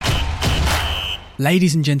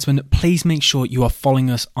Ladies and gentlemen, please make sure you are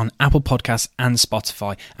following us on Apple Podcasts and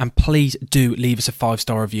Spotify, and please do leave us a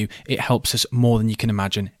 5-star review. It helps us more than you can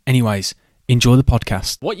imagine. Anyways, enjoy the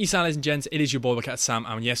podcast. What you say, ladies and gents, it is your boy Bucket Hat Sam,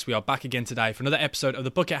 and yes, we are back again today for another episode of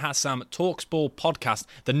the Bucket Hat Sam Talks Ball podcast,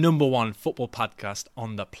 the number one football podcast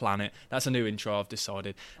on the planet. That's a new intro I've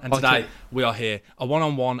decided. And today we are here, a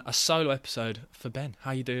one-on-one, a solo episode for Ben. How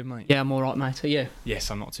you doing, mate? Yeah, I'm all right, mate. Are you? Yes,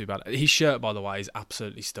 I'm not too bad. His shirt, by the way, is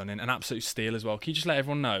absolutely stunning, an absolute steal as well. Can you just let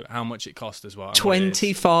everyone know how much it cost as well?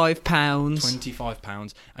 £25.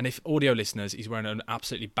 £25. And if audio listeners, he's wearing an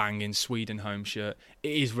absolutely banging Sweden home shirt.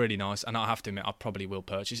 It is really nice, and I have to admit, I probably will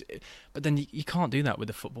purchase it. But then you can't do that with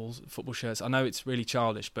the football shirts. I know it's really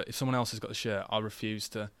childish, but if someone else has got the shirt, I refuse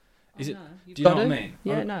to. Do you know what I mean?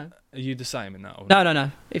 Yeah, no. Are you the same in that? Or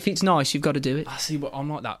No. If it's nice, you've got to do it. I see, but I'm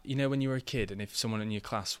like that. You know, when you were a kid, and if someone in your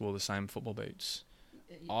class wore the same football boots,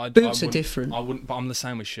 Boots are different. I wouldn't, but I'm the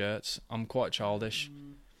same with shirts. I'm quite childish.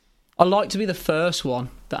 I like to be the first one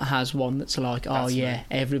that has one that's like,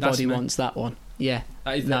 everybody wants that one. Yeah.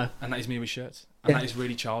 And that is me with shirts. And that is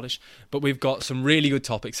really childish. But we've got some really good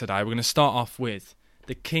topics today. We're going to start off with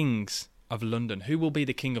the Kings of London. Who will be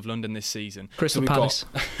the King of London this season? Crystal Palace.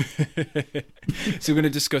 So we're going to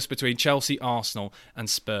discuss between Chelsea, Arsenal and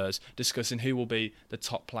Spurs, discussing who will be the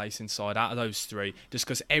top place inside out of those three,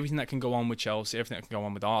 discuss everything that can go on with Chelsea, everything that can go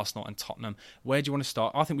on with Arsenal and Tottenham. Where do you want to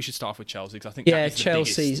start? I think we should start off with Chelsea, because I think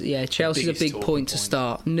Chelsea's a big point to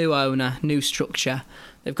start. New owner, new structure.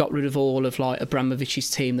 They've got rid of all of Abramovich's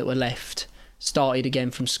team that were left, started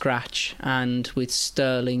again from scratch, and with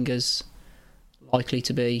Sterling as likely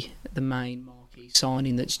to be the main marquee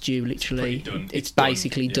signing that's due. Literally, it's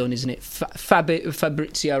basically done, isn't it?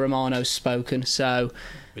 Fabrizio Romano's spoken, so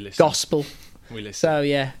gospel. We listen. So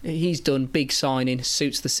yeah, he's done. Big signing,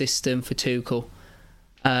 suits the system for Tuchel.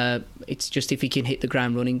 It's just if he can hit the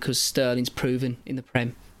ground running, because Sterling's proven in the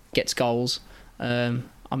Prem, gets goals. I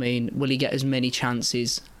mean, will he get as many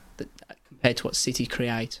chances compared to what City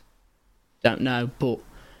create? Don't know, but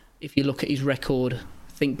if you look at his record,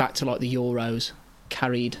 think back to the Euros,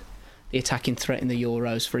 carried the attacking threat in the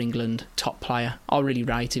Euros for England, top player. I really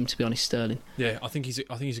rate him, to be honest, Sterling. Yeah, I think he's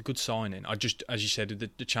a good signing. I just, as you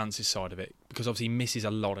said, the chances side of it, because obviously he misses a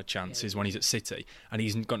lot of chances when he's at City, and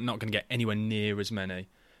he's not going to get anywhere near as many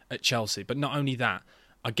at Chelsea. But not only that,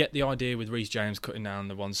 I get the idea with Reece James cutting down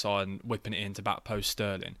the one side and whipping it into back post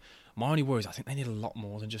Sterling. My only worry is I think they need a lot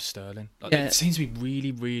more than just Sterling. It seems to be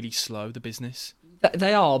really, really slow, the business.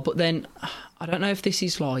 They are, but then I don't know if this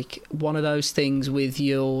is one of those things with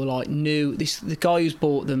your new. The guy who's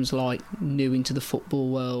bought them's new into the football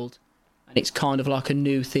world, and it's kind of a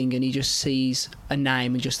new thing, and he just sees a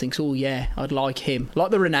name and just thinks, oh yeah, I'd like him.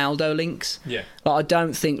 Like the Ronaldo links. Yeah. I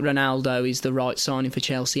don't think Ronaldo is the right signing for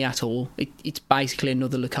Chelsea at all. It's basically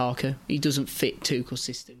another Lukaku. He doesn't fit Tuchel's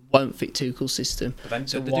system. Won't fit Tuchel's system. But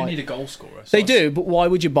they do need a goal scorer. They do, but why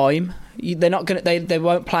would you buy him? They're not going. They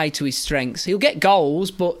won't play to his strengths. He'll get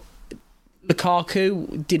goals, but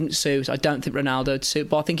Lukaku didn't suit. I don't think Ronaldo would suit,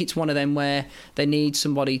 but I think it's one of them where they need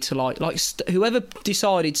somebody to whoever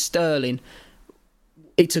decided Sterling.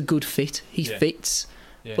 It's a good fit. He fits.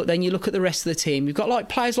 Yeah. But then you look at the rest of the team. You've got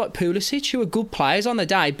players like Pulisic who are good players on the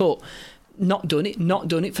day, but not done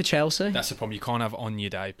it for Chelsea. That's the problem. You can't have on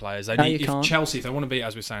your day players. Chelsea, if they want to be,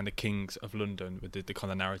 as we're saying, the Kings of London with the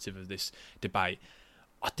kind of narrative of this debate,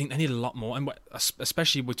 I think they need a lot more, and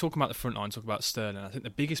especially we're talking about the front line, talking about Sterling. I think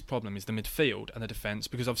the biggest problem is the midfield and the defence,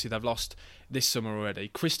 because obviously they've lost this summer already.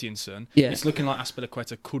 Christensen, it's looking like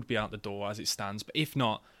Azpilicueta could be out the door as it stands, but if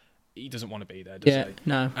not, he doesn't want to be there, does he?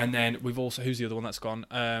 No. And then we've also, who's the other one that's gone?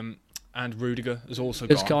 And Rudiger has also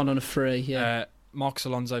gone. Has gone on a free, yeah. Marcus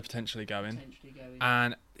Alonso potentially going.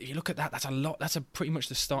 And if you look at that, that's a lot. That's pretty much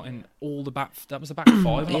the starting all the back. That was the back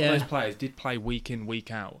five. A lot of those players did play week in,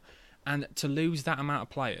 week out. And to lose that amount of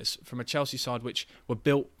players from a Chelsea side which were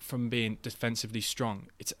built from being defensively strong,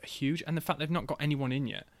 it's huge. And the fact they've not got anyone in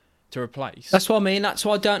yet to replace. That's what I mean. That's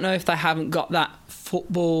why I don't know if they haven't got that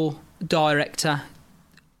football director,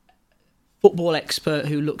 football expert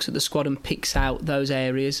who looks at the squad and picks out those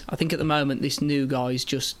areas. I think at the moment this new guy is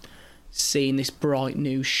just seeing this bright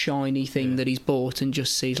new shiny thing that he's bought and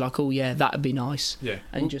just sees oh yeah, that'd be nice. Yeah.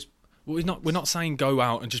 And we're not saying go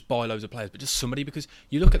out and just buy loads of players, but just somebody, because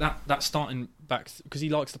you look at that starting back, because he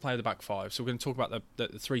likes to play the back five. So we're going to talk about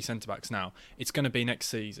the three centre backs now. It's going to be next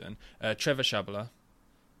season. Trevor Chabala,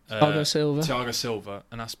 Thiago Silva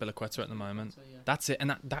and Azpilicueta at the moment. That's it,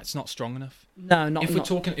 and that's not strong enough. No, not.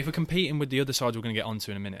 If we're competing with the other sides we're going to get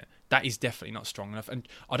onto in a minute, that is definitely not strong enough. And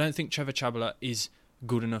I don't think Trevor Chabala is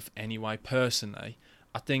good enough anyway. Personally,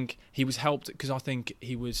 I think he was helped because I think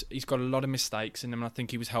he's got a lot of mistakes in him, and I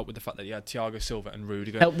think he was helped with the fact that he had Thiago Silva and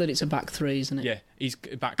Rudiger. Helped that it's a back three, isn't it? Yeah, he's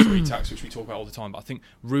back three attacks, which we talk about all the time. But I think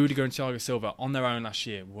Rudiger and Thiago Silva on their own last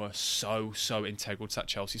year were so integral to that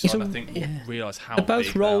Chelsea side. I think we realise how they're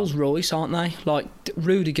both Rolls Royce, aren't they? Like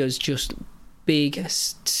Rudiger's just big,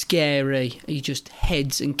 scary. He just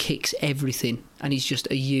heads and kicks everything, and he's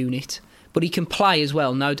just a unit. But he can play as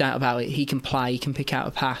well, no doubt about it. He can play, he can pick out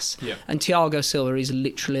a pass. Yeah. And Thiago Silva is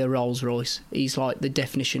literally a Rolls Royce. He's like the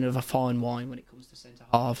definition of a fine wine when it comes to centre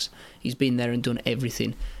halves. He's been there and done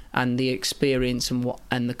everything. And the experience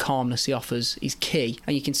and the calmness he offers is key.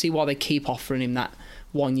 And you can see why they keep offering him that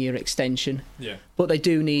 1 year extension. Yeah. But they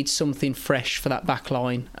do need something fresh for that back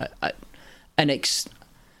line.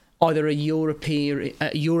 Either a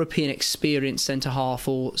European experienced centre-half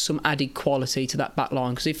or some added quality to that back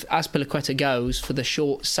line. Because if Azpilicueta goes for the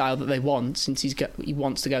short sale that they want, since he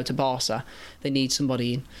wants to go to Barca, they need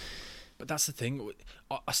somebody in. But that's the thing.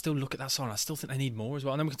 I still look at that side. I still think they need more as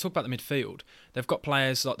well. And then we can talk about the midfield. They've got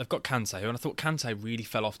players like they've got Kante, and I thought Kante really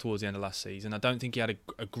fell off towards the end of last season. I don't think he had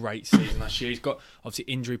a great season last year. He's got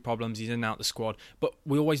obviously injury problems. He's in and out the squad. But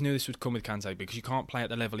we always knew this would come with Kante because you can't play at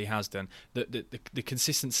the level he has done. The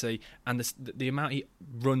consistency and the amount he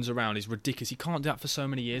runs around is ridiculous. He can't do that for so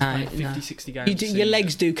many years. Playing 50, 60 games. Your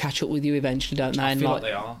legs do catch up with you eventually, don't they? I feel like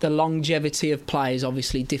they are. The longevity of players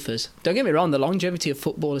obviously differs. Don't get me wrong. The longevity of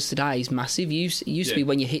footballers today is massive. It used to be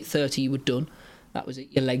when you hit 30, you were done. That was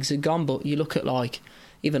it. Your legs had gone. But you look at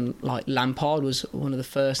even Lampard was one of the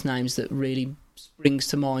first names that really springs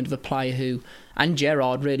to mind of a player who, and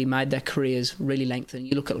Gerrard, really made their careers really lengthen.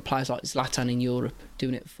 You look at players like Zlatan in Europe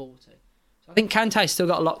doing it at 40. So I think Kante's still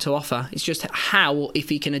got a lot to offer. It's just how, if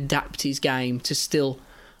he can adapt his game to still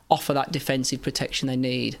offer that defensive protection they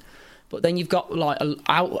need. But then you've got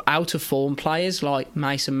out of form players like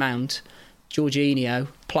Mason Mount, Jorginho,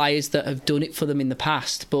 players that have done it for them in the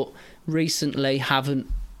past, but recently haven't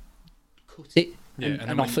cut it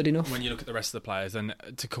and offered enough. When you look at the rest of the players, and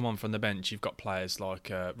to come on from the bench, you've got players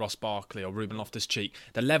like Ross Barkley or Ruben Loftus-Cheek.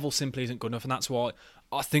 The level simply isn't good enough, and that's why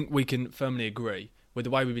I think we can firmly agree with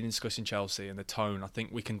the way we've been discussing Chelsea and the tone. I think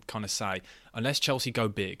we can kind of say, unless Chelsea go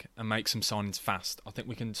big and make some signings fast, I think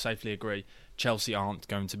we can safely agree Chelsea aren't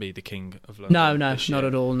going to be the king of London. No, not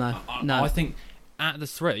at all. No. I think out of the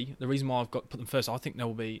three, the reason why I've got to put them first, I think there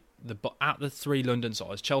will be out of the three London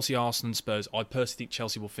sides, Chelsea, Arsenal, and Spurs. I personally think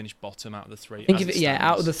Chelsea will finish bottom out of the three.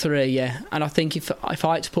 Out of the three, yeah. And I think if I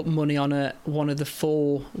had to put money on one of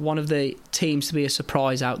the teams to be a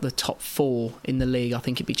surprise out the top four in the league, I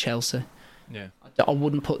think it'd be Chelsea. Yeah. I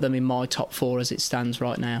wouldn't put them in my top four as it stands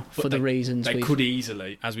right now the reasons they could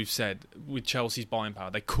easily, as we've said, with Chelsea's buying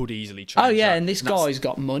power, they could easily change. Oh yeah, and this guy's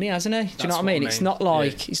got money, hasn't he? Do you know what I mean? It's not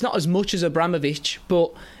it's not as much as Abramovich,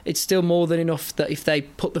 but it's still more than enough that if they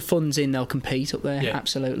put the funds in, they'll compete up there. Yeah.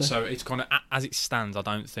 Absolutely. So it's kind of as it stands. I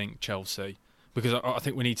don't think Chelsea. Because I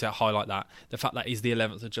think we need to highlight the fact that is the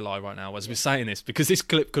 11th of July right now as we're saying this, because this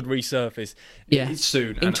clip could resurface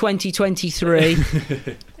soon. In 2023,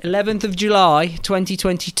 11th of July,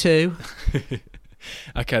 2022.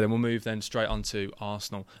 Okay, then we'll move then straight on to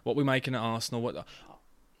Arsenal. What we're making at Arsenal,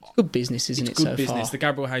 good business, isn't it, so far? Good business. The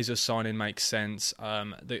Gabriel Jesus signing makes sense.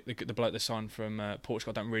 The bloke they signed from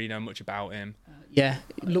Portugal, I don't really know much about him. It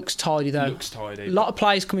looks tidy though. A lot of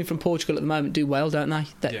players coming from Portugal at the moment do well, don't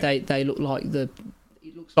they? They look like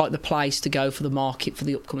it looks like the place to go for the market for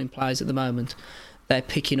the upcoming players at the moment. They're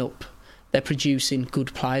producing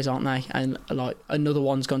good players, aren't they? And like another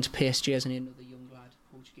one's gone to PSG, hasn't he? Another young lad,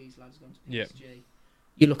 Portuguese lad's gone to PSG. Yeah.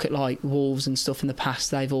 You look at like Wolves and stuff in the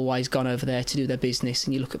past, they've always gone over there to do their business.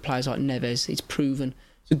 And you look at players like Neves, it's proven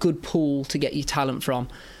it's a good pool to get your talent from.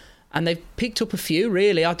 And they've picked up a few,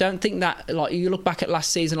 really. I don't think that, like, you look back at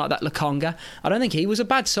last season, like that Lokonga, I don't think he was a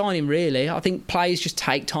bad signing, really. I think players just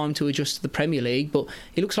take time to adjust to the Premier League, but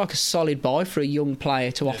he looks like a solid buy for a young player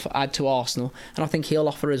to add to Arsenal, and I think he'll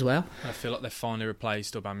offer as well. I feel like they've finally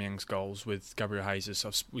replaced Aubameyang's goals with Gabriel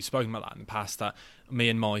Jesus. We've spoken about that in the past, that me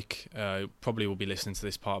and Mike probably will be listening to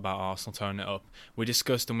this part about Arsenal turning it up. We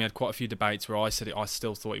discussed and we had quite a few debates where I said I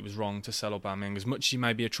still thought it was wrong to sell Aubameyang. As much as he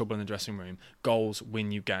may be a trouble in the dressing room, goals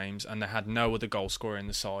win you games, and they had no other goal scorer in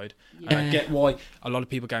the side. Yeah. And I get why a lot of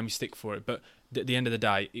people gave me stick for it, but at the end of the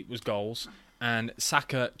day, it was goals. And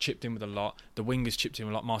Saka chipped in with a lot. The wingers chipped in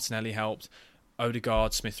with a lot. Martinelli helped.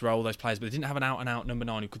 Odegaard, Smith Rowe, those players, but they didn't have an out-and-out number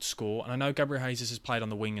 9 who could score. And I know Gabriel Jesus has played on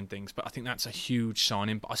the wing and things, but I think that's a huge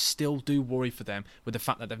signing. But I still do worry for them with the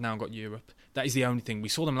fact that they've now got Europe. That is the only thing. We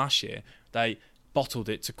saw them last year. They bottled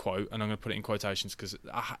it, to quote, and I'm going to put it in quotations because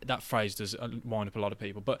that phrase does wind up a lot of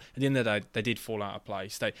people. But at the end of the day, they did fall out of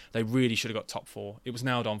place. They really should have got top 4. It was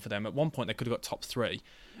nailed on for them. At one point, they could have got top 3.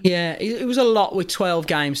 Yeah, it was a lot with 12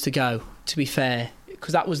 games to go, to be fair,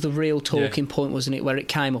 because that was the real talking point, wasn't it, where it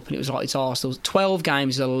came up and it was like, it's Arsenal. 12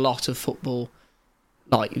 games is a lot of football,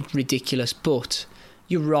 like, ridiculous. But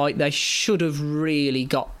you're right, they should have really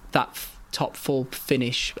got that top 4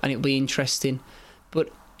 finish, and it'll be interesting. But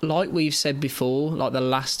like we've said before, like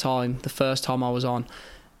the first time I was on,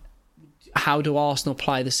 how do Arsenal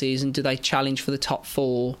play the season? Do they challenge for the top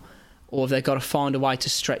 4, or have they got to find a way to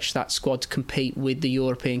stretch that squad to compete with the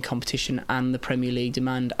European competition and the Premier League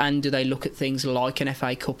demand? And do they look at things like an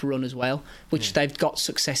FA Cup run as well, which they've got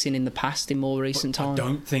success in the past, in more recent times? I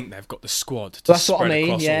don't think they've got the squad to spread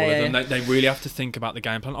across all of them. They really have to think about the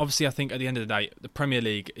game plan. Obviously, I think at the end of the day, the Premier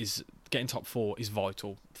League is getting top 4 is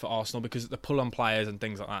vital for Arsenal because the pull on players and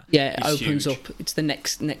things like that. Yeah, it opens up. It's the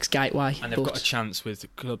next gateway. And they've got a chance with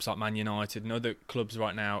clubs like Man United and other clubs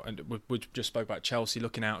right now. And we just spoke about Chelsea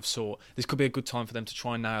looking out of sort. This could be a good time for them to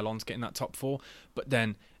try and nail on to getting that top 4. But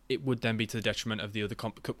then it would then be to the detriment of the other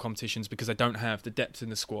cup competitions because they don't have the depth in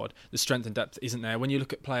the squad. The strength and depth isn't there. When you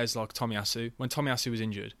look at players like Tomiyasu, when Tomiyasu was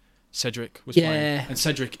injured, Cedric was playing, and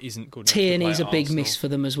Cedric isn't good. Tierney's a big miss for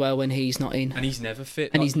them as well when he's not in, and he's never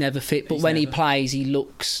fit. But when he plays, he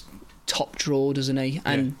looks top draw, doesn't he?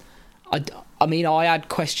 And I mean, I had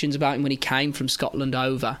questions about him when he came from Scotland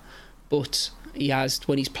over, but he has.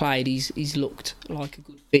 When he's played, he's looked like a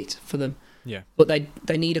good fit for them. Yeah. But they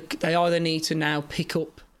either need to now pick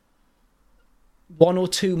up 1 or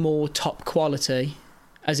 2 more top quality,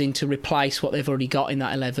 as in to replace what they've already got in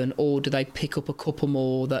that 11, or do they pick up a couple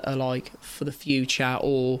more that are like for the future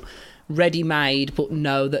or ready-made but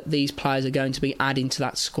know that these players are going to be adding to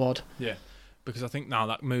that squad? Yeah, because I think now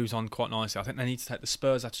that moves on quite nicely. I think they need to take the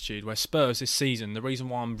Spurs attitude, where Spurs this season, the reason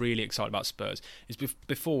why I'm really excited about Spurs is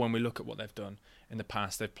before, when we look at what they've done in the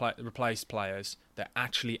past, they've replaced players. They're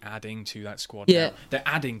actually adding to that squad now. They're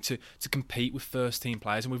adding to compete with first-team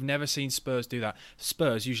players, and we've never seen Spurs do that.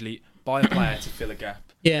 Spurs usually buy a player to fill a gap.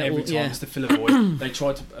 Every time it's to fill a void. They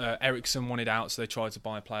tried to Ericsson wanted out, so they tried to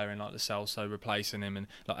buy a player in like Lascelles, so replacing him and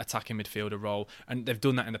like attacking midfielder role. And they've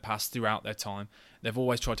done that in the past throughout their time. They've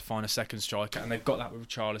always tried to find a second striker, and they've got that with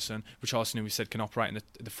Richarlison. Richarlison, who we said can operate in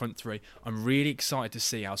the front 3. I'm really excited to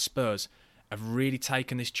see how Spurs have really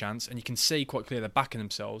taken this chance, and you can see quite clearly they're backing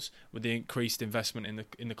themselves with the increased investment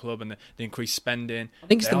in the club and the increased spending. I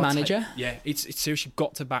think it's the manager. It's seriously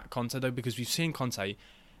got to back Conte though, because we've seen Conte.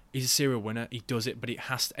 He's a serial winner. He does it, but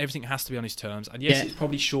everything has to be on his terms. And yes, it's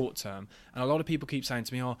probably short term. And a lot of people keep saying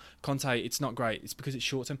to me, "Oh, Conte, it's not great. It's because it's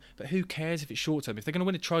short term." But who cares if it's short term? If they're going to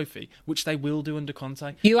win a trophy, which they will do under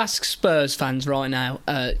Conte. You ask Spurs fans right now,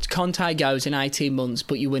 Conte goes in 18 months,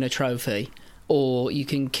 but you win a trophy, or you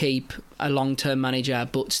can keep a long-term manager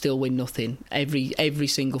but still win nothing. Every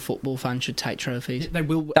single football fan should take trophies. They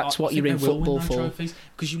will. That's what you're in football for.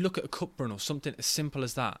 Because you look at a cup run or something as simple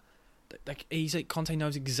as that. Like Conte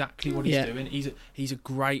knows exactly what he's doing. He's a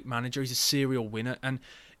great manager. He's a serial winner, and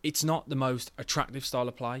it's not the most attractive style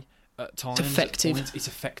of play at times. It's effective. It's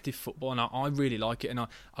effective football, and I really like it. And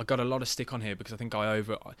I got a lot of stick on here because I think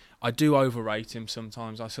I do overrate him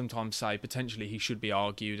sometimes. I sometimes say potentially he should be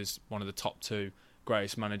argued as one of the top 2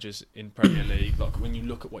 greatest managers in Premier League. Like when you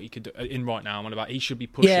look at what he could do in right now, he should be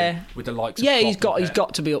pushing with the likes of Klopp. he's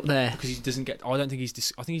got to be up there because he doesn't get. I don't think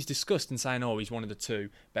I think he's discussed in saying, "Oh, he's one of the 2."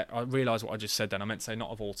 But I realise what I just said. Then I meant to say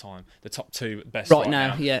not of all time, the top 2 best right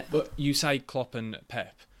now. Yeah, but you say Klopp and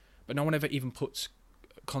Pep, but no one ever even puts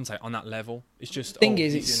Conte on that level. It's just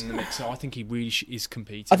he's in the mix. So I think he really is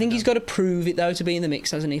competing. I think he's got to prove it though to be in the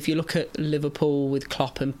mix, hasn't he? If you look at Liverpool with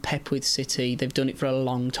Klopp and Pep with City, they've done it for a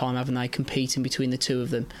long time, haven't they? Competing between the 2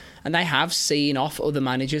 of them, and they have seen off other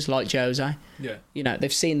managers like Jose. Yeah,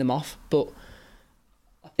 they've seen them off, but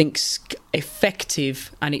I think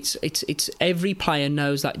effective, and it's every player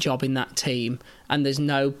knows that job in that team, and there's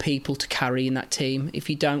no people to carry in that team. If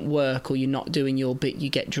you don't work or you're not doing your bit, you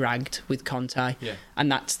get dragged with Conte. Yeah.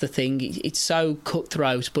 And that's the thing. It's so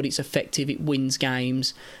cutthroat, but it's effective. It wins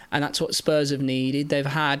games, and that's what Spurs have needed. They've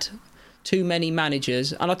had too many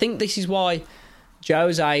managers, and I think this is why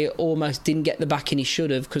Jose almost didn't get the backing he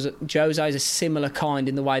should have, because Jose is a similar kind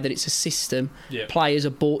in the way that it's a system. Yeah. Players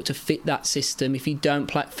are bought to fit that system. If you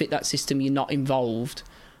don't fit that system, you're not involved.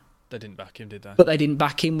 They didn't back him, did they? But they didn't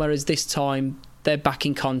back him, whereas this time they're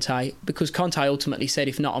backing Conte, because Conte ultimately said,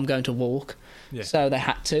 if not, I'm going to walk. Yeah. So they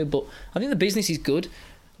had to. But I think the business is good.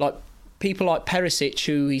 Like people like Perisic,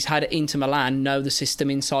 who he's had at Inter Milan, know the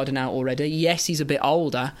system inside and out already. Yes, he's a bit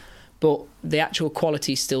older, but the actual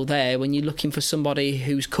quality is still there. When you're looking for somebody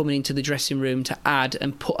who's coming into the dressing room to add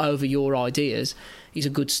and put over your ideas, he's a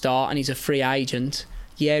good start, and he's a free agent.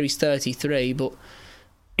 Yeah, he's 33, but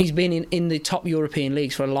he's been in the top European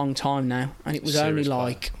leagues for a long time now, and it was only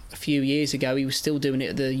like a few years ago he was still doing it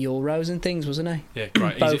at the Euros and things, wasn't he? Yeah,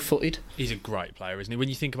 great. Bow-footed. He's a great player, isn't he? When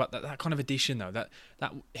you think about that kind of addition, though, that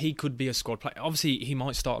he could be a squad player. Obviously, he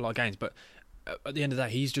might start a lot of games, but at the end of the day,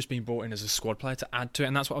 he's just been brought in as a squad player to add to it,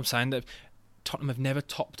 and that's what I'm saying. That Tottenham have never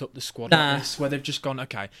topped up the squad like this, where they've just gone,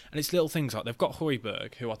 okay, and it's little things like they've got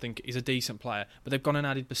Højbjerg, who I think is a decent player, but they've gone and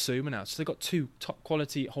added Basuma now, so they've got 2 top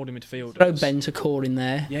quality holding midfielders. Throw Bentancur in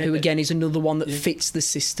there, who again is another one that fits the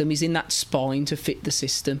system. He's in that spine to fit the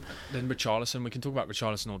system. Then Richarlison, we can talk about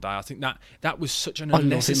Richarlison all day. I think that was such an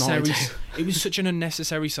unnecessary. It was such an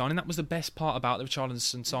unnecessary signing. That was the best part about the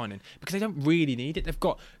Richarlison signing, because they don't really need it. They've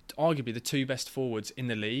got arguably the 2 best forwards in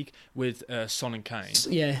the league with Son and Kane.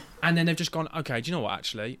 Yeah, and then they've just gone, okay, do you know what?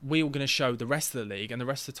 Actually, we're going to show the rest of the league and the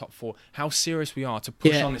rest of the top 4 how serious we are to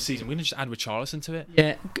push on this season. We're going to just add Richarlison to it.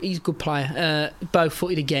 Yeah, he's a good player.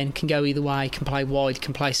 Bow-footed again, can go either way, can play wide,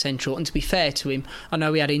 can play central. And to be fair to him, I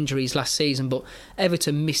know he had injuries last season, but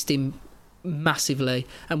Everton missed him massively,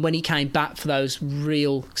 and when he came back for those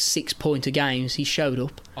real 6-pointer games, he showed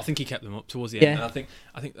up. I think he kept them up towards the end, and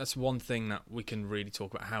I think that's one thing that we can really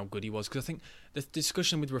talk about, how good he was, because I think the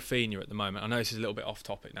discussion with Rafinha at the moment, I know this is a little bit off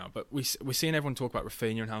topic now, but we're seeing everyone talk about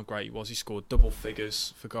Rafinha and how great he was. He scored double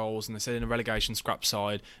figures for goals, and they said in a relegation scrap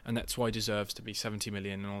side, and that's why he deserves to be 70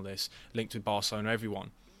 million and all this, linked with Barcelona, everyone.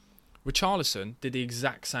 Richarlison did the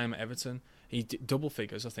exact same at Everton. He did double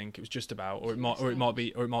figures, I think it was just about, or it might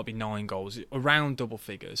be 9 goals, around double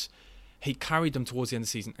figures. He carried them towards the end of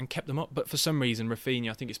the season and kept them up. But for some reason, Rafinha,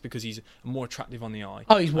 I think it's because he's more attractive on the eye.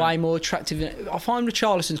 Oh, he's way more attractive. I find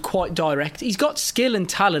Richarlison's quite direct. He's got skill and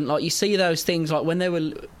talent. Like, you see those things, like when they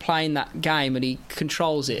were playing that game and he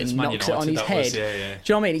controls it and knocks it on his head. Do you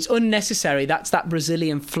know what I mean? It's unnecessary. That's that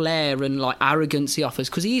Brazilian flair and like arrogance he offers,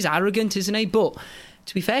 because he's arrogant, isn't he? But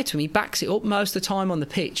to be fair to him, he backs it up most of the time on the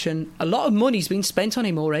pitch, and a lot of money's been spent on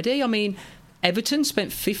him already. I mean, Everton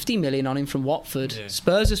spent 50 million on him from Watford. Yeah.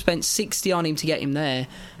 Spurs have spent 60 on him to get him there.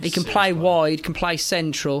 He can play wide, can play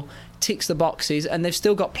central, ticks the boxes, and they've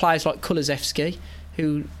still got players like Kulusevski,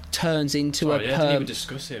 who turns into didn't even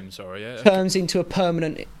discuss him. Turns into a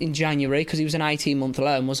permanent in January, because he was an 18-month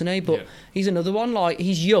loan, wasn't he? But he's another one. Like,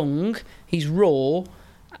 he's young, he's raw,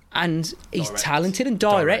 and he's talented and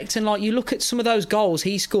direct. And like, you look at some of those goals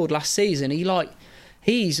he scored last season, I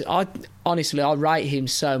rate him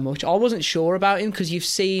so much. I wasn't sure about him, because you've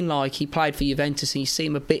seen, like, he played for Juventus and you see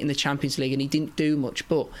him a bit in the Champions League and he didn't do much,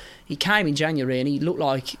 but he came in January and he looked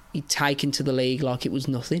like he'd taken to the league like it was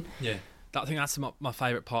nothing. Yeah, I think that's my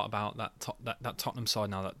favourite part about that Tottenham side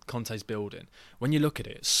now that Conte's building. When you look at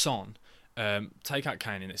it, Son, take out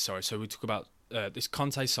Kane in it, sorry, so we talk about this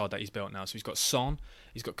Conte side that he's built now. So he's got Son,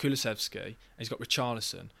 he's got Kulusevski, and he's got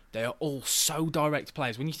Richarlison. They are all so direct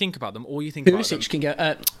players. When you think about them, all you think about them...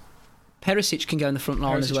 Perisic can go in the front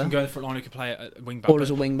line as well. Perisic can go in the front line, he can play at wing back. Or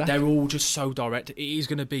as a wing back. They're all just so direct. It is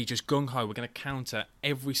going to be just gung-ho. We're going to counter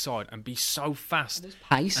every side and be so fast. There's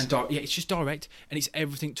pace. And it's just direct, and it's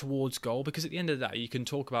everything towards goal, because at the end of the day, you can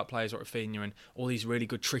talk about players like Rafinha and all these really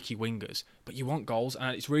good, tricky wingers, but you want goals,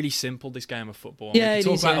 and it's really simple, this game of football. Yeah, we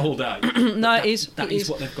can talk about it all day. No, it is. That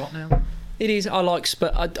is what they've got now. It is. I like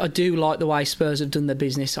Spurs. I do like the way Spurs have done their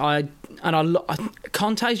business.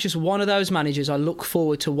 Conte's just one of those managers I look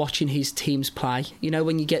forward to watching his teams play. You know,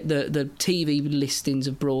 when you get the TV listings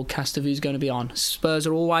of broadcast of who's going to be on, Spurs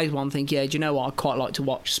are always one thing. Yeah, do you know what? I'd quite like to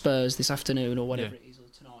watch Spurs this afternoon or whatever it is, or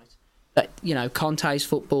tonight. But, you know, Conte's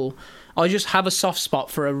football. I just have a soft spot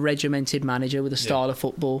for a regimented manager with a style of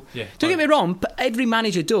football. Yeah, don't get me wrong, but every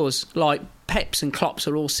manager does. Like, Pep's and Klopp's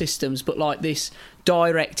are all systems, but like this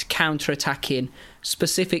direct counter-attacking,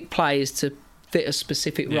 specific players to fit a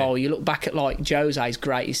specific role. You look back at like Jose's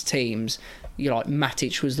greatest teams, you're like,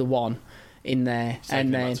 Matic was the one in there,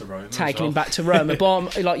 and then taking him back to Roma.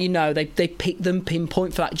 But like, you know, they pick them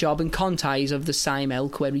pinpoint for that job, and Conte is of the same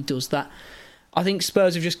ilk where he does that. I think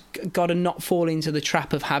Spurs have just got to not fall into the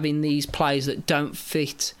trap of having these players that don't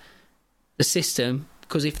fit the system,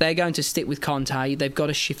 because if they're going to stick with Conte, they've got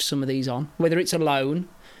to shift some of these on. Whether it's a loan,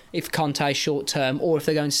 if Conte's short term, or if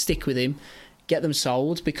they're going to stick with him, get them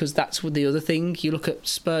sold, because that's the other thing. You look at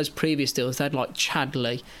Spurs' previous deals, they had like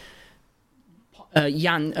Chadley,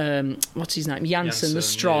 what's his name? Janssen, the Janssen,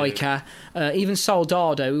 striker. Even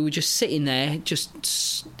Soldado, who were just sitting there,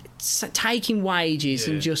 just taking wages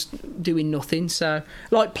and just doing nothing. So,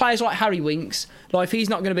 like players like Harry Winks, like if he's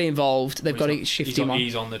not going to be involved, they've got to shift him on.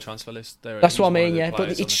 He's on the transfer list. That's what I mean, yeah.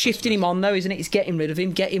 But it's shifting him on though, isn't it? It's getting rid of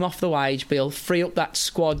him, get him off the wage bill, free up that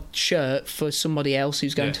squad shirt for somebody else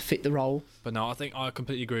who's going to fit the role. But no, I think I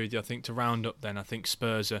completely agree with you. I think to round up then, I think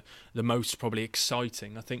Spurs are the most probably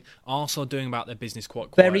exciting. I think Arsenal are doing about their business quite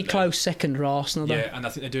quietly. Very close second are Arsenal though. Yeah, and I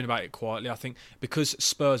think they're doing about it quietly. I think because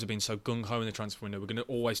Spurs have been so gung-ho in the transfer window, we're going to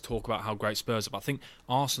always talk about how great Spurs are. But I think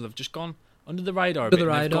Arsenal have just gone under the radar a bit.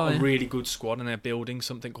 They've got a really good squad and they're building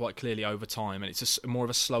something quite clearly over time. And it's more of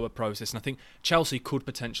a slower process. And I think Chelsea could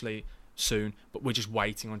potentially soon, but we're just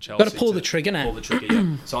waiting on Chelsea. Got to pull the trigger now. Pull the trigger,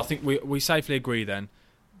 yeah. So I think we safely agree then.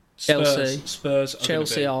 Spurs,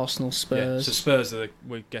 Chelsea, Arsenal, Spurs. Yeah, so Spurs are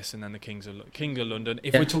we're guessing then the King of London.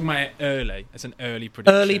 If we're talking about it early, it's an early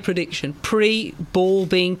prediction. Early prediction, pre-ball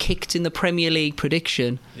being kicked in the Premier League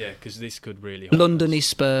prediction. Yeah, because this could really. London is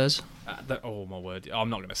Spurs. Oh my word!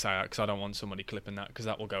 I'm not going to say that because I don't want somebody clipping that because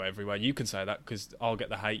that will go everywhere. You can say that because I'll get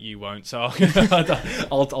the hate, you won't. So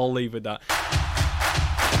I'll leave with that.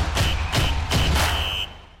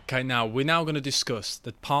 Okay, now we're going to discuss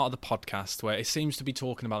the part of the podcast where it seems to be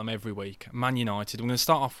talking about them every week. Man United. We're going to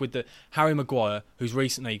start off with the Harry Maguire, who's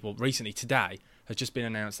recently today, has just been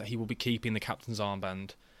announced that he will be keeping the captain's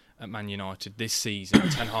armband at Man United this season.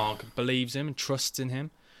 Ten Hag believes him and trusts in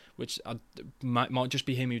him, which might just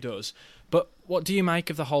be him who does. But what do you make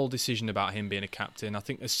of the whole decision about him being a captain? I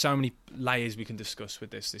think there's so many layers we can discuss with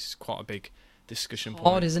this. This is quite a big discussion point.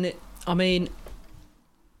 Hard, isn't it? I mean,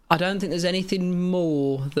 I don't think there's anything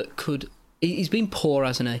more that could. He's been poor,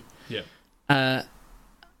 hasn't he? Yeah.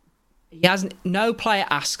 He hasn't. No player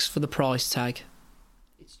asks for the price tag.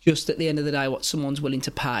 It's just at the end of the day what someone's willing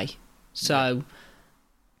to pay. So,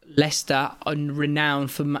 Leicester are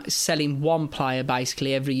renowned for selling one player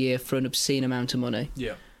basically every year for an obscene amount of money.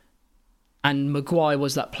 Yeah. And Maguire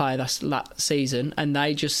was that player that season, and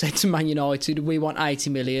they just said to Man United, "We want 80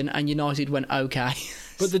 million," and United went, "Okay."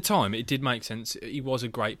 But at the time, it did make sense. He was a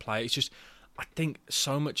great player. It's just, I think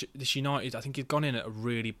so much this United. I think he'd gone in at a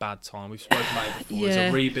really bad time. We've spoken about it before. It's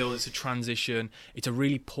a rebuild. It's a transition. It's a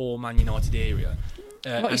really poor Man United area.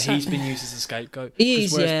 And he's been used as a scapegoat. He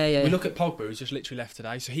is, yeah. We look at Pogba, who's just literally left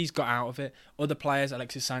today, so he's got out of it. Other players,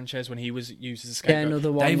 Alexis Sanchez, when he was used as a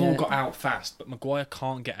scapegoat, they've all got out fast, but Maguire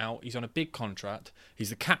can't get out. He's on a big contract. He's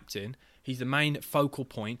the captain. He's the main focal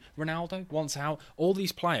point. Ronaldo wants out. All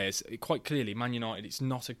these players, quite clearly, Man United, it's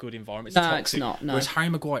not a good environment. It's toxic. It's not. No. Whereas Harry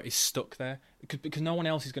Maguire is stuck there because no one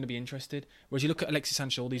else is going to be interested. Whereas you look at Alexis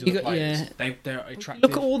Sanchez, all these other players, they're attractive.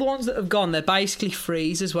 Look at all the ones that have gone. They're basically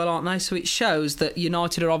frees as well, aren't they? So it shows that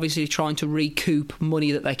United are obviously trying to recoup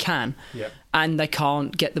money that they can. Yeah. And they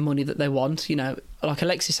can't get the money that they want. You know, like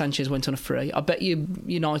Alexis Sanchez went on a free. I bet you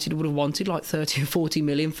United would have wanted like 30 or 40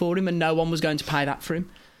 million for him, and no one was going to pay that for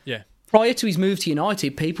him. Yeah. Prior to his move to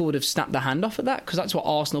United, people would have snapped their hand off at that because that's what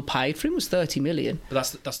Arsenal paid for him, was 30 million. But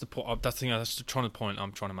that's the point. That's the point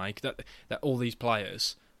I'm trying to make. That all these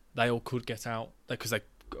players, they all could get out because they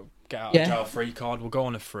get out of jail free card. We'll go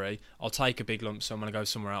on a free. I'll take a big lump sum and I go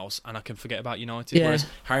somewhere else, and I can forget about United. Yeah. Whereas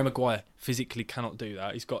Harry Maguire physically cannot do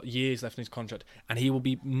that. He's got years left in his contract, and he will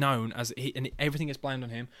be known as and everything gets blamed on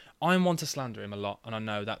him. I'm one to slander him a lot, and I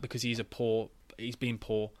know that because he's been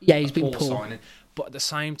poor. Yeah, he's been poor. Signing. But at the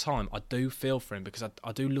same time, I do feel for him because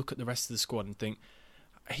I do look at the rest of the squad and think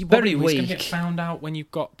he's going to get found out when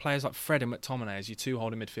you've got players like Fred and McTominay as your two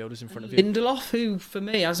holding midfielders in front of you. Lindelof, who for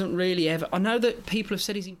me hasn't really ever. I know that people have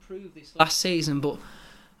said he's improved this last season, but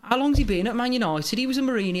how long's he been at Man United? He was a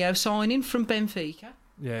Mourinho signing from Benfica.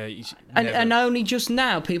 Yeah, and only just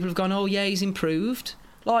now people have gone, "Oh yeah, he's improved."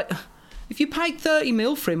 Like, if you paid 30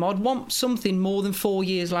 mil for him, I'd want something more than 4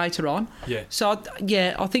 years later on. Yeah. So,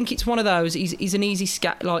 I think it's one of those. He's an easy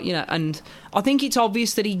scat, and I think it's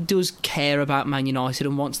obvious that he does care about Man United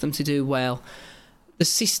and wants them to do well. The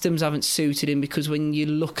systems haven't suited him because when you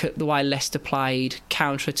look at the way Leicester played,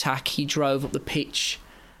 counter-attack, he drove up the pitch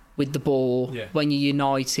with the ball. Yeah. When you're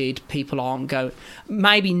United, people aren't going.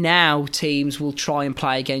 Maybe now teams will try and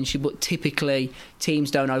play against you, but typically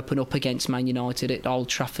teams don't open up against Man United at Old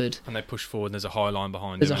Trafford. And they push forward. And there's a high line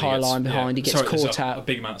behind. There's a high line behind. He gets caught out. A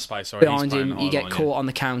big amount of space behind him. You get caught on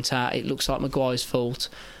the counter. It looks like Maguire's fault.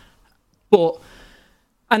 But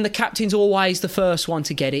And the captain's always the first one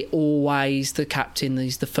to get it. Always the captain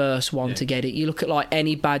is the first one to get it. You look at like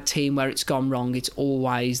any bad team where it's gone wrong, it's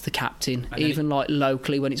always the captain. And even like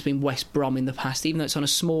locally when it's been West Brom in the past, even though it's on a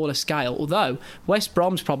smaller scale. Although West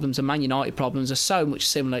Brom's problems and Man United problems are so much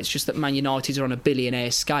similar. It's just that Man United's are on a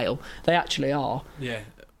billionaire scale. They actually are. Yeah.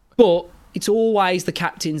 But it's always the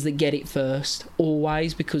captains that get it first,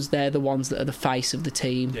 always, because they're the ones that are the face of the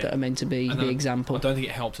team, that are meant to be the example. I don't think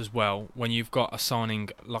it helps as well when you've got a signing,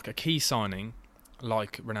 like a key signing,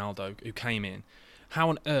 like Ronaldo, who came in. How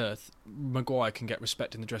on earth Maguire can get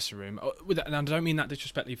respect in the dressing room? And I don't mean that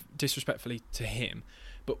disrespectfully to him,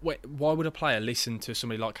 but why would a player listen to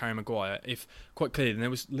somebody like Harry Maguire if, quite clearly, and there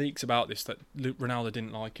was leaks about this, that Ronaldo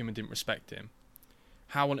didn't like him and didn't respect him?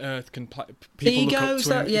 How on earth can people look up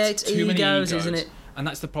to him? It's too many egos, isn't it? And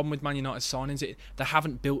that's the problem with Man United signings. They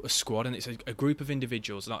haven't built a squad, and it's a group of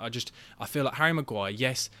individuals. And I feel like Harry Maguire,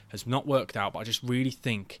 yes, has not worked out, but I just really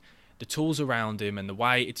think the tools around him and the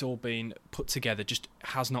way it's all been put together just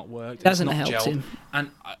has not worked. It hasn't helped him.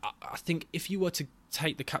 And I think if you were to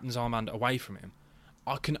take the captain's armband away from him,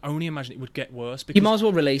 I can only imagine it would get worse. Because, you might as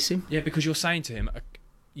well release him. Yeah, because you're saying to him,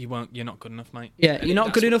 you're not good enough, mate. Yeah, you're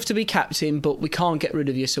not good enough to be captain, but we can't get rid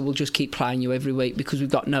of you, so we'll just keep playing you every week because we've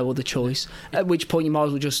got no other choice. At which point you might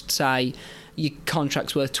as well just say your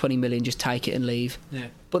contract's worth 20 million, just take it and leave. Yeah.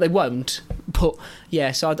 But they won't. But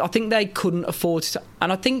yeah, so I think they couldn't afford to.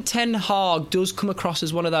 And I think Ten Hag does come across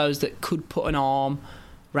as one of those that could put an arm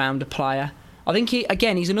round a player. I think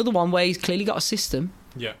he's another one where he's clearly got a system.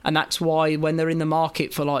 Yeah. And that's why when they're in the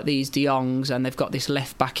market for like these De Jongs and they've got this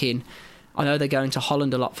left back in, I know they're going to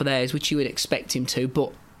Holland a lot for theirs, which you would expect him to,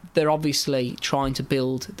 but they're obviously trying to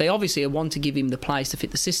build. They obviously want to give him the players to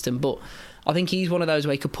fit the system, but I think he's one of those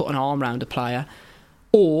where he could put an arm around a player.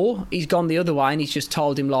 Or he's gone the other way and he's just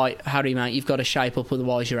told him, like, Harry, mate, you've got to shape up,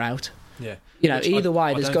 otherwise you're out. Yeah. Either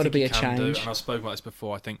way, there's got to be a change. And I've spoken about this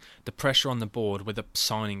before. I think the pressure on the board with a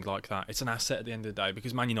signing like that, it's an asset at the end of the day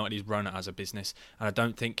because Man United is run as a business, and I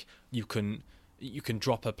don't think you can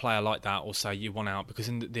drop a player like that or say you want out because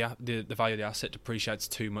the value of the asset depreciates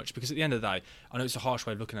too much. Because at the end of the day, I know it's a harsh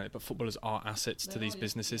way of looking at it, but footballers are assets to these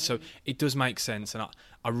businesses, so it does make sense, and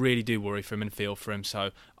I really do worry for him and feel for him.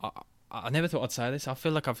 So I never thought I'd say this. I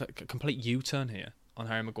feel like I've a complete U-turn here on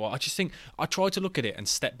Harry Maguire. I just think I try to look at it and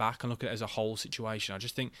step back and look at it as a whole situation. I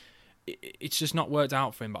just think it's just not worked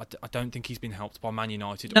out for him, but I don't think he's been helped by Man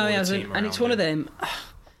United or the team around and it's him. one of them.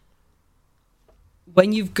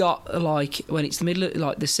 When you've got when it's the middle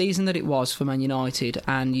of the season that it was for Man United,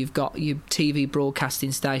 and you've got your TV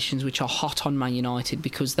broadcasting stations which are hot on Man United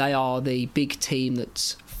because they are the big team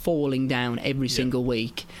that's falling down every single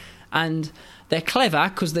week, and they're clever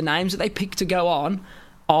because the names that they pick to go on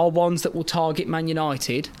are ones that will target Man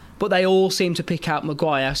United, but they all seem to pick out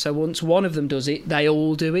Maguire. So once one of them does it, they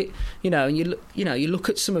all do it. And you look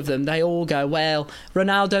at some of them, they all go, well,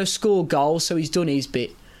 Ronaldo scored goals, so he's done his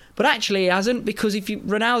bit. But actually he hasn't, because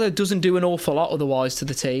Ronaldo doesn't do an awful lot otherwise to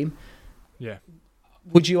the team. Yeah.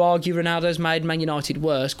 Would you argue Ronaldo's made Man United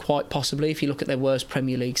worse? Quite possibly, if you look at their worst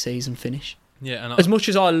Premier League season finish. Yeah, and as much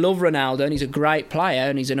as I love Ronaldo and he's a great player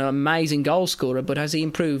and he's an amazing goal scorer, but has he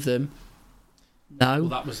improved them? No.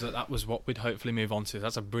 Well, that was what we'd hopefully move on to.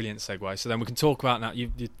 That's a brilliant segue. So then we can talk about now.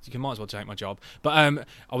 You might as well take my job. But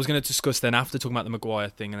I was going to discuss then, after talking about the Maguire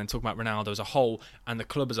thing and then talking about Ronaldo as a whole and the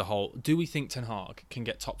club as a whole, do we think Ten Hag can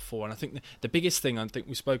get top four? And I think the biggest thing, I think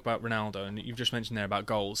we spoke about Ronaldo, and you've just mentioned there about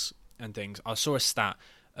goals and things. I saw a stat.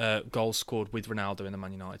 Goals scored with Ronaldo in the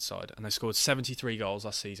Man United side, and they scored 73 goals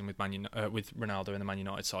last season with Ronaldo in the Man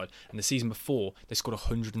United side, and the season before they scored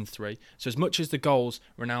 103. So as much as the goals,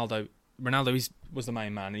 Ronaldo was the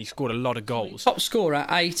main man, and he scored a lot of goals. Top scorer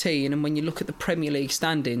 18, and when you look at the Premier League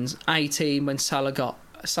standings, 18 when Salah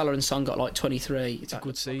and Son got like 23. It's a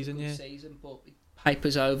good season, yeah. But it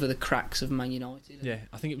papers over the cracks of Man United. Yeah,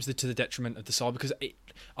 I think it was to the detriment of the side, because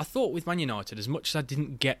I thought with Man United, as much as I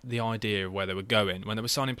didn't get the idea of where they were going, when they were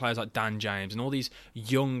signing players like Dan James and all these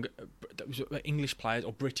young English players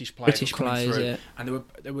or British players coming through, yeah. And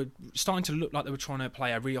they were starting to look like they were trying to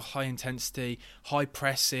play a real high intensity, high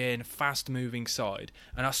pressing, fast moving side,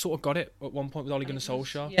 and I sort of got it at one point with Ole Gunnar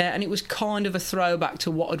Solskjaer. Yeah, and it was kind of a throwback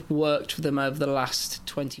to what had worked for them over the last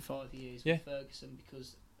 25 years with Ferguson,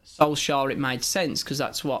 because Solskjaer, it made sense because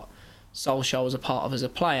that's what Solskjaer was a part of as a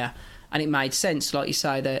player. And it made sense, like you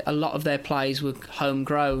say, that a lot of their players were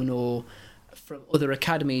homegrown or from other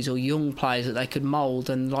academies or young players that they could mould.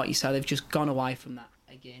 And like you say, they've just gone away from that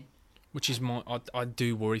again. Which is I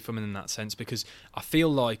do worry for them in that sense, because I feel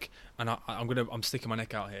like, and I'm sticking my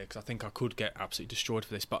neck out here because I think I could get absolutely destroyed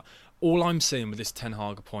for this, but all I'm seeing with this Ten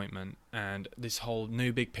Hag appointment and this whole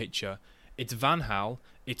new big picture it's Van Gaal,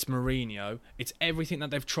 it's Mourinho, it's everything that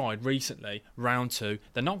they've tried recently. Round 2,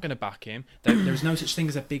 they're not going to back him. There's no such thing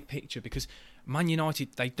as a big picture because Man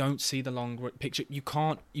United, they don't see the long picture. You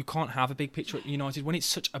can't have a big picture at United when it's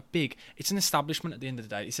such a big. It's an establishment at the end of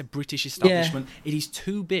the day. It's a British establishment. Yeah. It is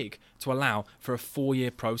too big to allow for a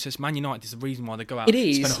 4-year process. Man United is the reason why they go out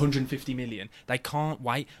and spend 150 million. They can't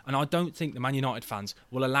wait, and I don't think the Man United fans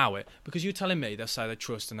will allow it because you're telling me they'll say they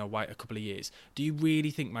trust and they'll wait a couple of years. Do you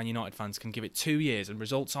really think Man United fans can give it 2 years and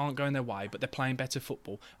results aren't going their way, but they're playing better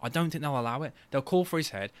football? I don't think they'll allow it. They'll call for his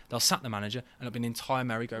head. They'll sack the manager, and it'll be an entire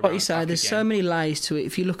merry-go-round. Like you say, there's so many layers to it.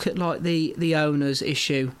 If you look at like the owners'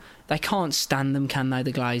 issue, they can't stand them, can they?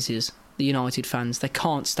 The Glazers, the United fans, they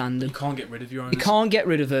can't stand them. You can't get rid of your owners. You can't get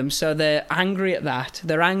rid of them, so they're angry at that.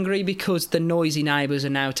 They're angry because the noisy neighbours are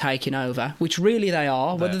now taking over, which really they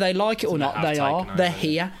are. Whether they like it or not, they are. They're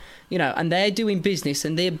here. You know, and they're doing business,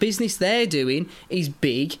 and their business they're doing is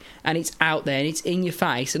big, and it's out there, and it's in your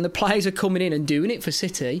face, and the players are coming in and doing it for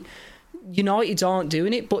City. United aren't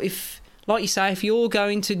doing it, but if, like you say, if you're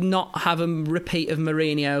going to not have a repeat of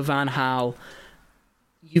Mourinho, Van Gaal,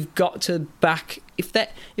 you've got to back. If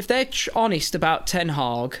they're honest about Ten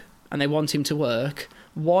Hag and they want him to work,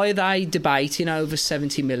 why are they debating over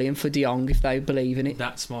 70 million for De Jong if they believe in it?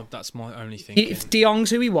 That's my only thing. If De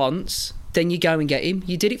Jong's who he wants, then you go and get him.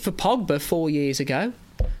 You did it for Pogba 4 years ago.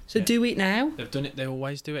 So do it now. They've done it. They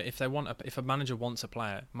always do it. If a manager wants a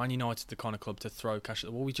player, Man United the kind of club to throw cash at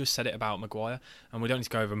the wall. We just said it about Maguire, and we don't need to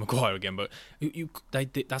go over Maguire again. But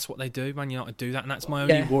that's what they do. Man United do that, and that's my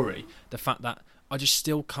only worry. The fact that I just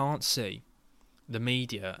still can't see the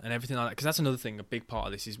media and everything like that. Because that's another thing. A big part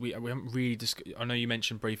of this is we haven't really. I know you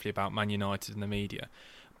mentioned briefly about Man United and the media,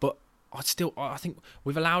 but I think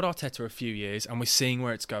we've allowed Arteta a few years, and we're seeing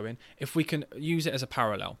where it's going. If we can use it as a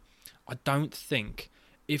parallel, I don't think.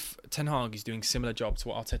 If Ten Hag is doing similar job to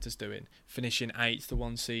what Arteta's doing, finishing 8th the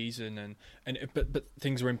one season, but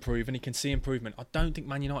things are improving, he can see improvement. I don't think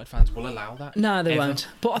Man United fans will allow that. No, they won't.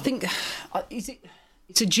 But I think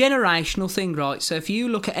it's a generational thing, right? So if you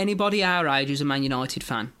look at anybody our age who's a Man United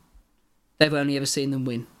fan, they've only ever seen them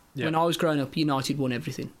win. Yeah. When I was growing up, United won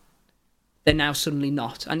everything. They're now suddenly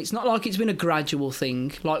not. And it's not like it's been a gradual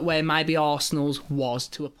thing, like where maybe Arsenal's was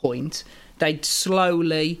to a point. They'd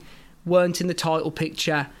slowly weren't in the title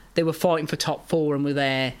picture. They were fighting for top 4 and were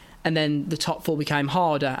there, and then the top 4 became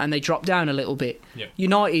harder and they dropped down a little bit. Yep.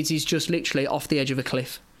 United's is just literally off the edge of a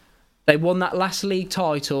cliff. They won that last league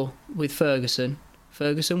title with Ferguson.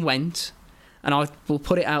 Ferguson went, and I will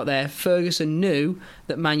put it out there, Ferguson knew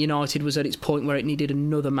that Man United was at its point where it needed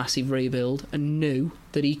another massive rebuild, and knew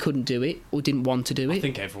that he couldn't do it or didn't want to do it. I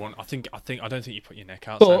don't think you put your neck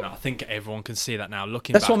out saying that. I think everyone can see that now.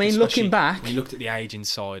 That's what I mean. Looking back, when you looked at the age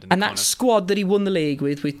inside, and that squad that he won the league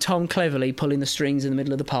with Tom Cleverley pulling the strings in the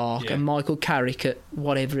middle of the park, and Michael Carrick at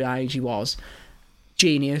whatever age he was,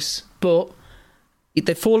 genius. But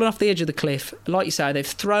they've fallen off the edge of the cliff. Like you say, they've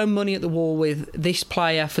thrown money at the wall with this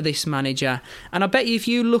player for this manager. And I bet you if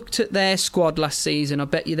you looked at their squad last season, I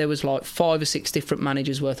bet you there was like 5 or 6 different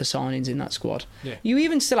managers worth of signings in that squad. Yeah. You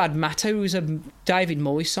even still had Matto, who was a David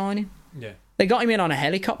Moyes signing. Yeah. They got him in on a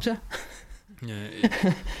helicopter. Yeah,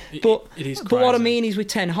 it is crazy. But what I mean is with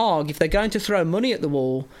Ten Hag, if they're going to throw money at the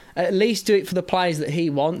wall, at least do it for the players that he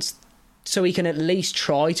wants, so he can at least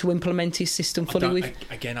try to implement his system fully.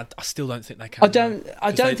 I still don't think they can.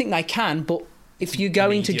 I don't think they can. But if you're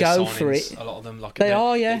going to go for it, a lot of them they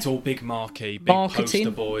are. Yeah, it's all big marquee, big marketing,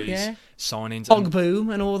 poster boys, signings,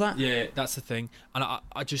 Pogba and all that. Yeah, that's the thing. And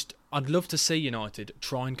I'd love to see United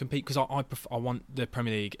try and compete because I want the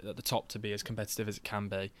Premier League at the top to be as competitive as it can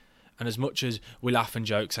be. And as much as we laugh and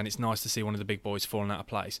joke, and it's nice to see one of the big boys falling out of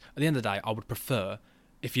place, at the end of the day, I would prefer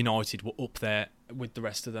if United were up there with the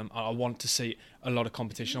rest of them. I want to see a lot of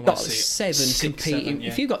competition. I want to see 7 competing.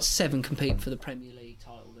 If you've got 7 competing for the Premier League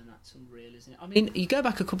title, then that's unreal, isn't it? I mean, you go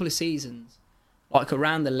back a couple of seasons, like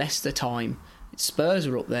around the Leicester time, Spurs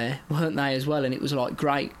were up there, weren't they, as well? And it was like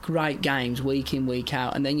great games week in, week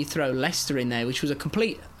out. And then you throw Leicester in there, which was a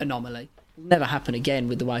complete anomaly. It'll never happen again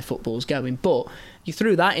with the way football's going. But you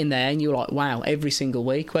threw that in there and you're like, wow, every single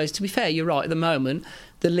week. Whereas, to be fair, you're right, at the moment,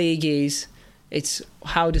 the league it's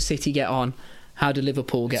how does City get on? How do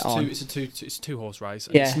Liverpool get on? It's a two-horse race.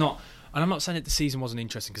 And it's not, and I'm not saying that the season wasn't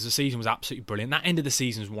interesting because the season was absolutely brilliant. That end of the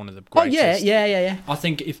season was one of the greatest. Oh yeah. I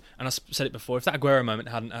think and I said it before, if that Aguero moment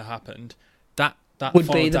hadn't happened, that would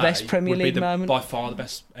be the best Premier League moment. By far the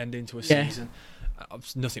best ending to a season.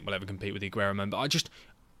 Nothing will ever compete with the Aguero moment. But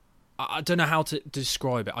I don't know how to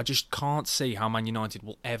describe it. I just can't see how Man United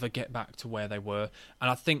will ever get back to where they were. And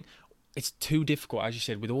I think it's too difficult, as you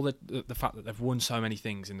said, with all the fact that they've won so many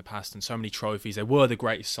things in the past and so many trophies. They were the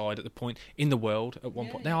greatest side at the point in the world at one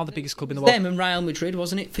point. They are the biggest club in the world. Them and Real Madrid,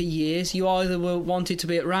 wasn't it, for years? You either wanted to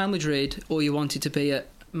be at Real Madrid or you wanted to be at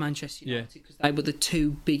Manchester United, because they were the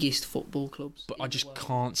two biggest football clubs. But I just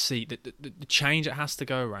can't see the change that has to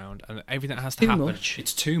go around and everything that has to happen.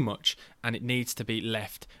 It's too much, and it needs to be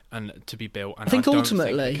left and to be built. And I think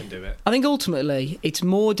ultimately, think we can do it. I think ultimately, it's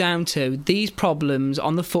more down to these problems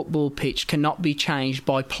on the football pitch cannot be changed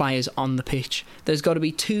by players on the pitch. There's got to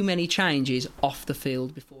be too many changes off the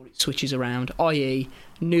field before it switches around. I.e.,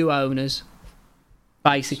 new owners.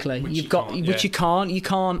 Basically, you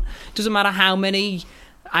can't. Doesn't matter how many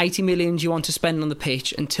 80 million you want to spend on the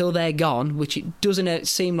pitch until they're gone, which it doesn't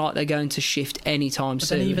seem like they're going to shift anytime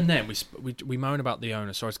soon. Then even then, we moan about the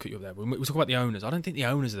owners. Sorry to cut you up there. We talk about the owners. I don't think the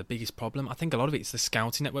owners are the biggest problem. I think a lot of it's the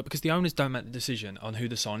scouting network, because the owners don't make the decision on who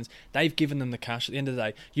the signs. They've given them the cash. At the end of the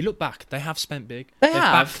day, you look back, they have spent big. They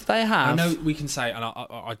have. I know we can say, and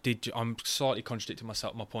I'm slightly contradicting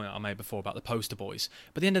myself, my point that I made before about the poster boys.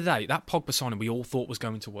 But at the end of the day, that Pogba signing we all thought was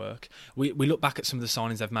going to work. We look back at some of the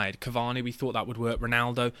signings they've made. Cavani, we thought that would work.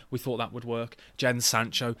 Ronaldo, we thought that would work. Jadon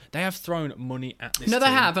Sancho, they have thrown money at this team. They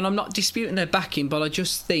have, and I'm not disputing their backing, but I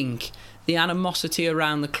just think the animosity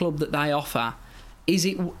around the club that they offer, is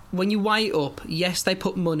it, when you weigh it up, yes, they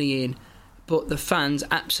put money in, but the fans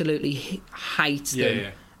absolutely hate them.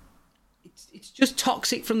 Yeah. It's just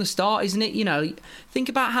toxic from the start, isn't it? You know, think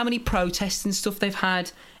about how many protests and stuff they've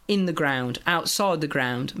had in the ground, outside the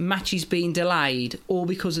ground, matches being delayed, all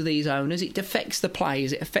because of these owners. It affects the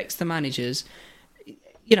players, it affects the managers.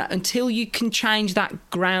 You know, until you can change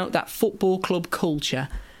that football club culture,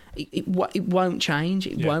 it won't change.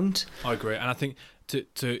 It won't. I agree, and I think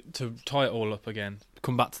to tie it all up again,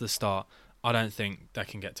 come back to the start. I don't think they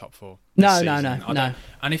can get top four. No.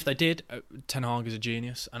 And if they did, Ten Hag is a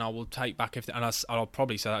genius, and I will take back I'll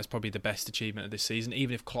probably say that's probably the best achievement of this season,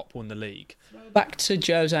 even if Klopp won the league. Back to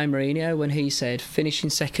Jose Mourinho when he said, finishing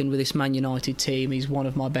second with this Man United team is one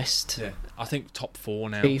of my best. Yeah, I think top four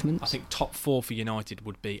now. Achievements. I think top four for United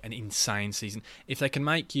would be an insane season if they can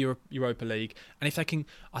make Europa League, and if they can.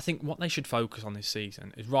 I think what they should focus on this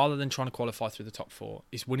season is, rather than trying to qualify through the top four,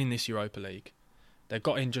 is winning this Europa League. They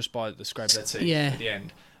got in just by the scrape of their team at the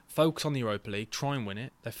end. Focus on the Europa League, try and win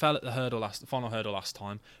it. They fell at the final hurdle last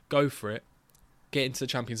time. Go for it. Get into the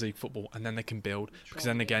Champions League football, and then they can build. Because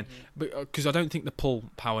then again, because I don't think the pull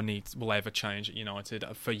power needs will ever change at United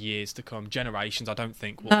for years to come. Generations, I don't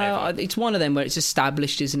think will ever. It's one of them where it's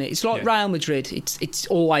established, isn't it? It's like Real Madrid. It's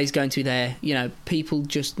always going to be there. You know, people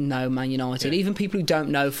just know Man United. Even people who don't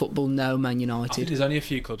know football know Man United. I think there's only a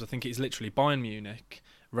few clubs. I think it's literally Bayern Munich,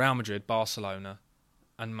 Real Madrid, Barcelona,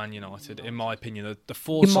 and Man United, in my opinion, the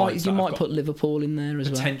four sides. You might put Liverpool in there as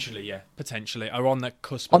potentially, potentially are on the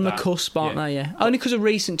cusp. On the cusp, aren't they? Yeah, only because of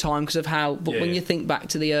recent time, because of how. But when you think back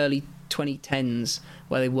to the early 2010s,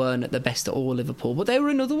 where they weren't at the best at all, Liverpool, but they were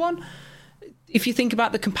another one. If you think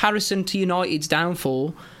about the comparison to United's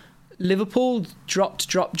downfall, Liverpool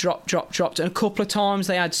dropped, and a couple of times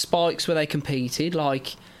they had spikes where they competed,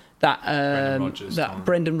 like that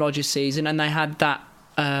Brendan Rodgers season, and they had that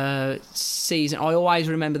season. I always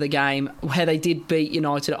remember the game where they did beat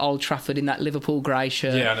United at Old Trafford in that Liverpool grey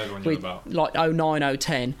shirt. Yeah, I know the one you're about. Like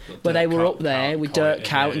 09-010, where they were up there with Dirk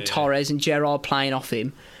Kuyt and Torres and Gerrard playing off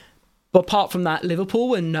him. But apart from that, Liverpool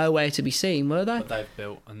were nowhere to be seen, were they? But they've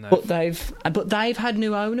built, and they've had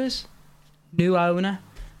new owners, new owner,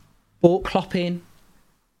 bought Klopp in,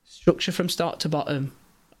 structure from start to bottom.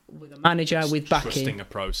 With a manager, with backing. Trusting a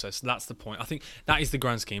process. That's the point. I think that is the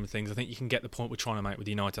grand scheme of things. I think you can get the point we're trying to make with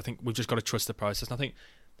United. I think we've just got to trust the process. And I think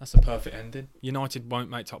that's the perfect ending. United won't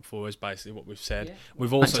make top four is basically what we've said. Yeah.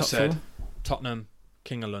 We've also said Tottenham,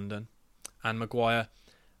 King of London, and Maguire,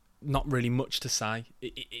 not really much to say.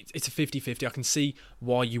 It's a 50-50. I can see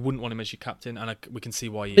why you wouldn't want him as your captain, and we can see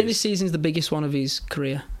why he is. I think this season's the biggest one of his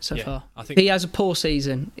career so far. I think he has a poor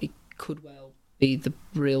season. It could well be the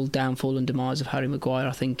real downfall and demise of Harry Maguire.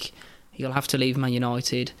 I think he'll have to leave Man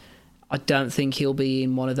United. I don't think he'll be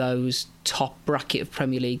in one of those top bracket of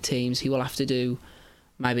Premier League teams. He will have to do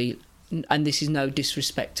maybe, and this is no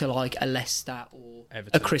disrespect to like a Leicester or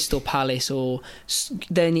Everton, a Crystal Palace, or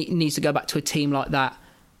then he needs to go back to a team like that,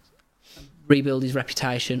 rebuild his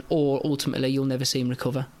reputation, or ultimately you'll never see him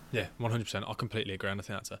recover. Yeah, 100%. I completely agree, and I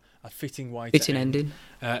think that's a fitting way Fitting to end.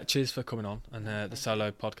 ending. Cheers for coming on and the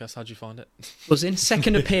solo podcast. How'd you find it? Buzzing.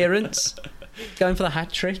 Second appearance. Going for the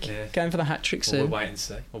hat trick. Yeah. Going for the hat trick soon. We'll wait and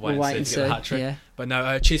see. We'll wait and see to get the hat trick. Yeah. But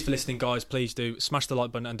no, cheers for listening, guys. Please do smash the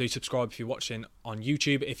like button and do subscribe if you're watching on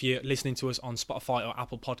YouTube. If you're listening to us on Spotify or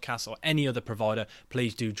Apple Podcasts or any other provider,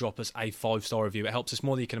 please do drop us a 5-star review. It helps us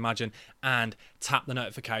more than you can imagine. And tap the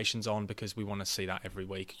notifications on because we want to see that every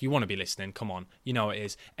week. You want to be listening. Come on. You know it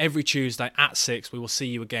is. Every Tuesday at 6. We will see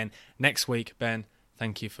you again next week. Ben,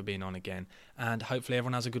 thank you for being on again. And hopefully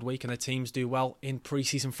everyone has a good week and their teams do well in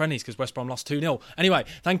pre-season friendlies because West Brom lost 2-0. Anyway,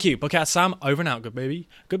 thank you. Bucket Sam, over and out. Good baby.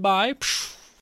 Goodbye.